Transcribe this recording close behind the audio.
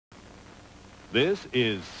This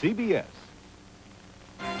is CBS.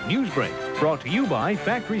 Newsbreak, brought to you by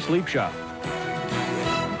Factory Sleep Shop.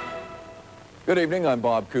 Good evening, I'm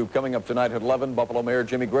Bob Coop. Coming up tonight at 11, Buffalo Mayor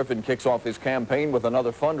Jimmy Griffin kicks off his campaign with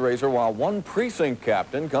another fundraiser, while one precinct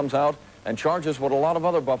captain comes out and charges what a lot of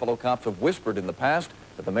other Buffalo cops have whispered in the past,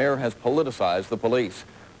 that the mayor has politicized the police.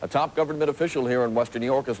 A top government official here in Western New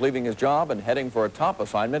York is leaving his job and heading for a top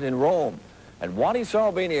assignment in Rome. And Waddy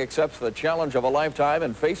Salvini accepts the challenge of a lifetime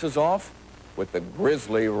and faces off with the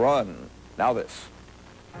grisly run. Now this.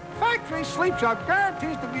 Factory Sleep Shop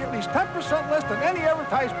guarantees to be at least 10% less than any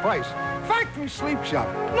advertised price. Factory Sleep Shop.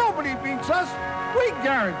 Nobody beats us. We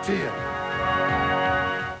guarantee it.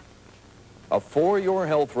 A For Your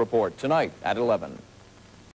Health report tonight at 11.